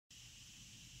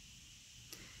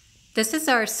This is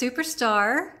our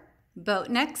Superstar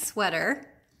Boatneck sweater.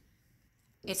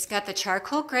 It's got the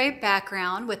charcoal gray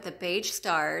background with the beige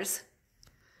stars.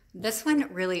 This one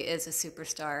really is a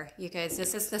superstar. You guys,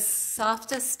 this is the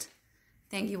softest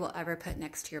thing you will ever put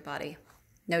next to your body.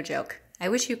 No joke. I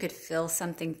wish you could feel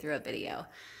something through a video,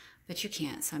 but you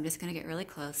can't. So I'm just gonna get really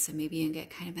close so maybe you can get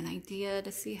kind of an idea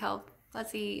to see how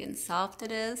fuzzy and soft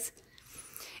it is.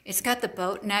 It's got the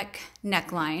boat neck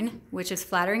neckline, which is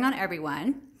flattering on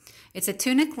everyone. It's a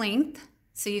tunic length,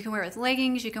 so you can wear it with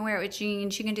leggings, you can wear it with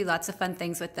jeans, you can do lots of fun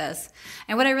things with this.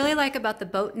 And what I really like about the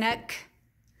boat neck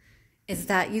is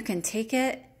that you can take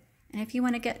it, and if you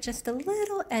want to get just a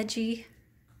little edgy,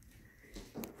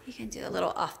 you can do a little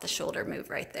off the shoulder move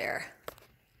right there.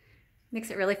 Makes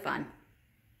it really fun.